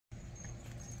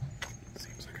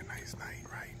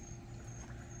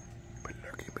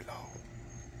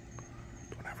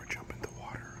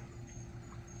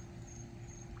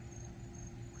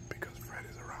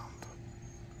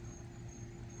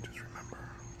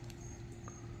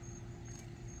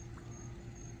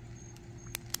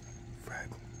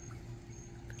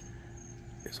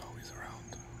is always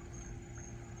around.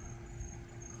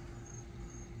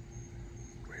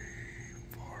 Wait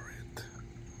for it.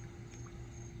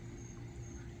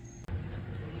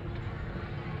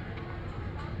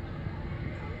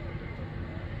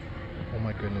 Oh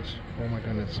my goodness. Oh my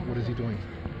goodness. What is he doing?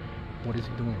 What is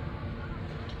he doing?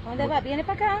 ¿Dónde va? ¿Viene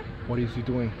para acá? What is he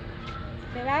doing?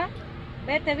 ¿Se va?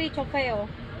 Vete, bicho feo.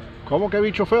 ¿Cómo que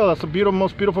bicho feo? That's the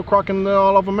most beautiful croc in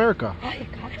all of America. Ay,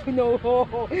 no.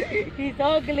 He's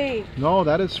ugly. No,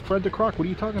 that is Fred the Croc. What are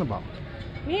you talking about?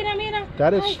 Mira, mira.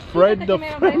 That is Ay, Fred the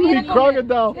friendly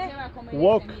crocodile.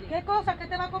 Woke. ¿Qué cosa? ¿Qué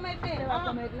te va a comer?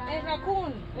 El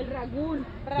raccoon. El raccoon.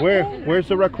 Where's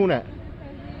the raccoon at?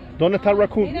 ¿Dónde está el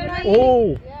raccoon? Míralo ahí.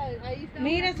 Oh!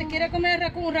 Mira, se quiere comer el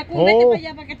raccoon. Raccoon, Oh. vete para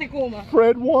allá para que te coma.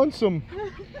 Fred wants him.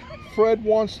 Fred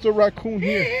wants the raccoon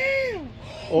here.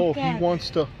 Oh, he God. wants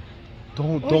to.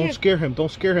 Don't scare him.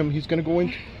 Don't scare him. He's gonna go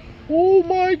in. Oh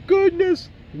my goodness!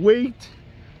 Wait.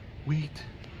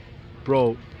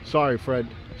 Bro, sorry, Fred.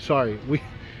 Sorry.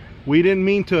 We didn't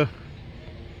mean to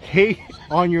hate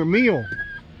on your meal.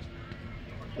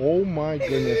 Oh my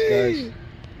goodness, guys.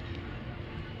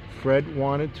 Fred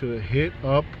wanted to hit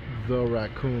up the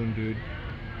raccoon, dude.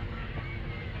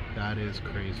 That is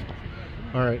crazy.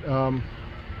 All right,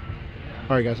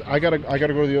 guys. I gotta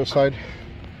go to the other side.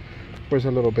 Where's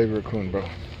the little baby raccoon, bro?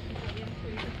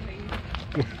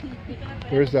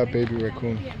 Where's that baby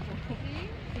raccoon?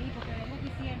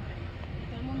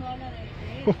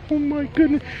 Oh my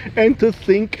goodness! And to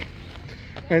think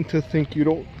you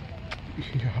don't.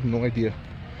 You have no idea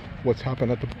what's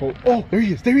happened at the boat. Oh, there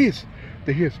he is,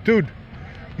 dude.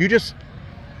 You just,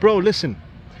 bro, listen.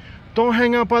 Don't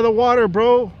hang out by the water,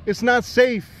 bro. It's not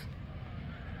safe.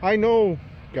 I know,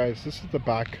 guys. This is the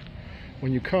back.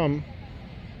 When you come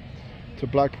to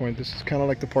Black Point, this is kind of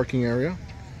like the parking area.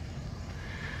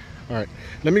 All right,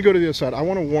 let me go to the other side. I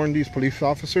want to warn these police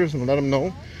officers and let them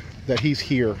know that he's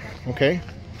here, okay?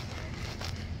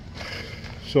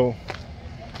 So,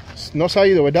 no se ha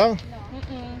ido, ¿verdad?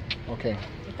 No. Okay.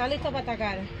 Está listo para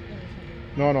atacar.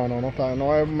 No va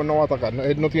a atacar.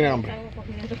 Él no tiene hambre.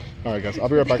 All right, guys, I'll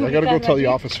be right back. I gotta go tell the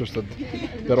officers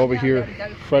that over here,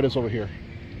 Fred is over here.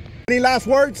 Any last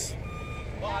words?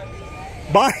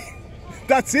 Bye.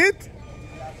 That's it?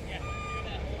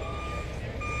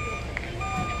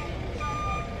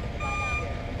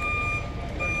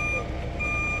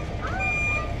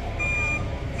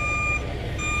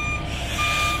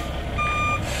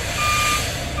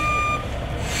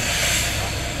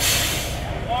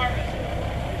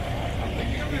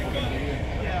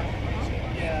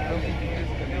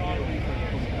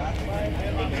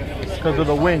 Because of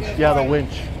the winch. Yeah, the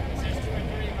winch.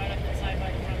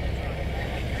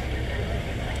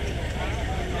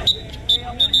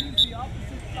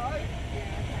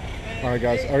 All right,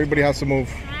 guys. Everybody has to move.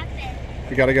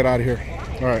 We got to get out of here.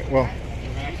 All right. Well.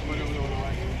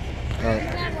 All right.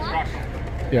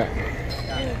 Yeah.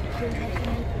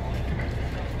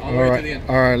 All right.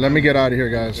 All right. Let me get out of here,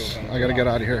 guys. I got to get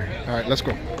out of here. All right. Let's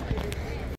go.